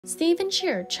Steven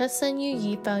Shearer 出生於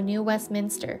以埠 New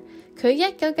Westminster， 佢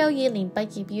1992年畢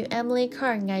業於 Emily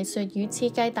Carr 藝術與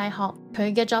設計大學。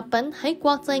佢嘅作品喺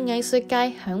國際藝術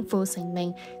界享負盛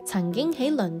名，曾經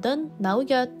喺倫敦、紐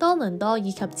約、多倫多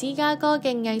以及芝加哥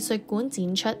嘅藝術館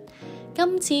展出。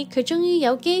今次佢終於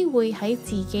有機會喺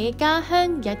自己嘅家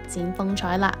鄉一展風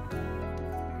采啦。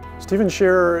Steven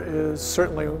Shearer is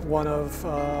certainly one of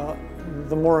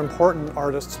the more important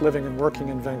artists living and working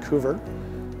in Vancouver,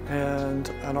 and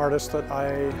an artist that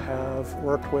I have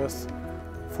worked with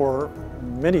for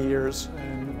many years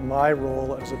in my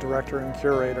role as a director and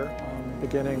curator,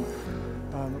 beginning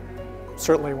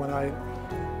certainly when I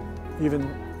even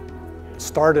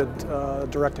started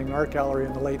directing an art gallery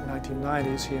in the late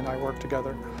 1990s. He and I worked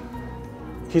together.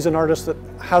 He's an artist that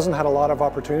hasn't had a lot of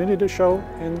opportunity to show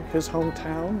in his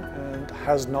hometown and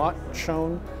has not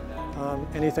shown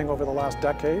anything over the last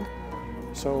decade.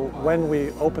 So when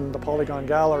we opened the Polygon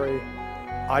Gallery,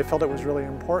 I felt it was really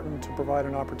important to provide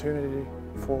an opportunity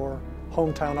for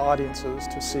hometown audiences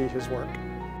to see his work.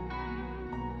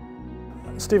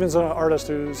 Steven's an artist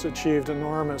who's achieved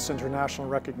enormous international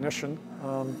recognition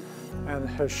and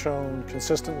has shown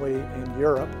consistently in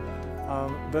Europe,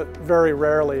 but very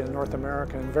rarely in North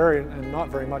America and not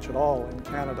very much at all in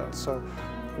Canada. So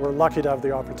we're lucky to have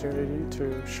the opportunity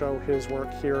to show his work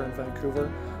here in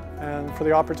Vancouver and for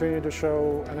the opportunity to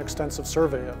show an extensive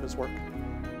survey of his work.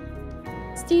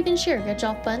 Steven Shearer 嘅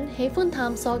作品喜歡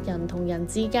探索人同人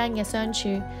之間嘅相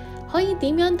處，可以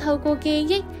點樣透過記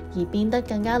憶而變得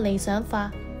更加理想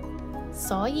化。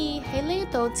所以喺呢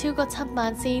度超過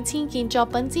74000件作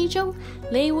品之中，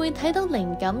你會睇到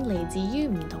靈感嚟自於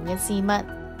唔同嘅事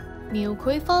物，描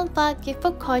繪方法亦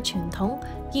覆蓋傳統、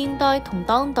現代同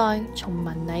當代，從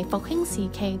文藝復興時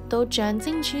期到象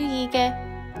徵主義嘅，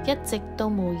一直到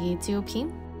模擬照片。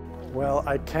Well,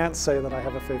 I can't say that I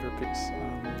have a favorite piece.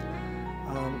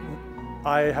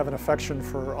 I have an affection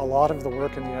for a lot of the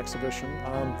work in the exhibition.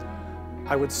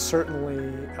 I would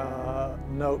certainly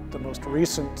note the most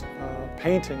recent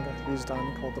painting that he's done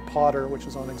called The Potter, which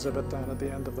is on exhibit down at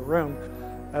the end of the room,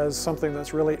 as something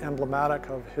that's really emblematic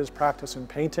of his practice in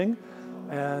painting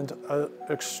and an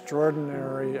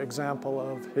extraordinary example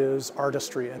of his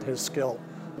artistry and his skill.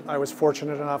 I was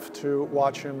fortunate enough to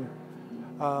watch him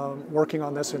working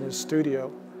on this in his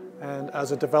studio, and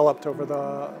as it developed over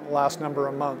the last number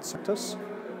of months,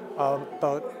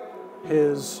 about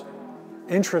his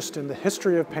interest in the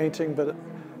history of painting, but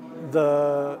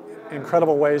the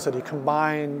incredible ways that he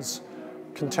combines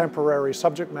contemporary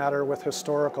subject matter with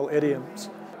historical idioms.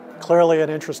 Clearly an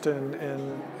interest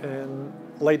in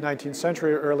late 19th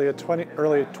century, early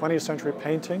 20th century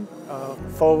painting,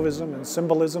 fauvism and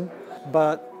symbolism,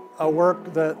 but a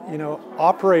work that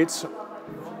operates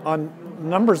on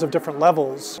numbers of different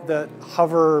levels that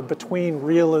hover between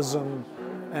realism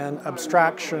and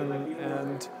abstraction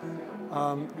and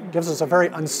gives us a very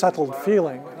unsettled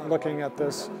feeling looking at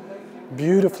this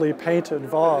beautifully painted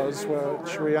vase,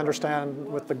 which we understand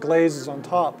with the glazes on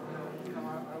top.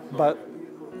 But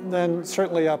then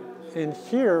certainly up in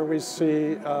here we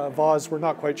see a vase we're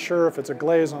not quite sure if it's a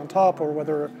glaze on top or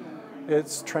whether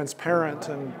it's transparent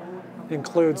and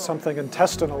includes something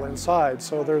intestinal inside.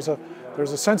 So there's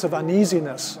a sense of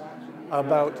uneasiness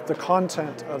about the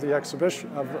content of the exhibition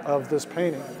of this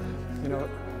painting.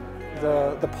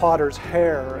 The potter's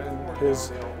hair and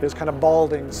his kind of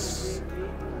balding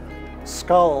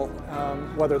skull,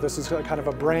 whether this is kind of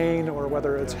a brain or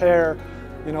whether it's hair,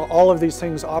 all of these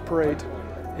things operate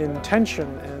in tension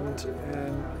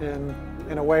and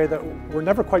in a way that we're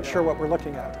never quite sure what we're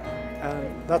looking at.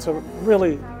 And that's a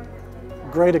really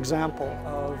great example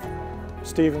of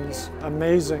Steven's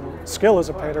amazing skill as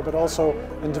a painter, but also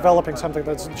in developing something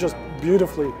that's just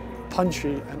beautifully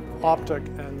punchy and optic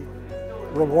and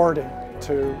rewarding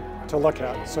to look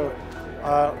at. So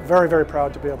very, very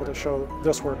proud to be able to show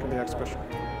this work in the exhibition.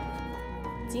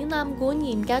 展覽館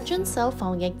嚴格遵守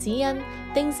防疫指引，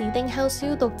定時定候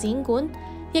消毒展館，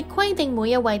亦規定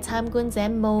每一位參觀者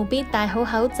務必戴好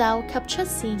口罩及出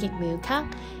示疫苗卡。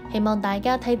希望大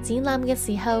家睇展覽嘅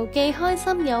時候既開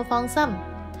心又放心。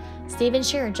Steven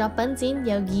Shearer 作品展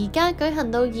由而家舉行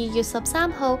到2月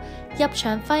13號，入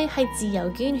場費係自由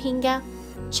捐獻㗎，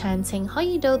詳情可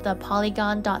以到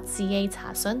thepolygon.ca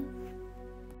查詢。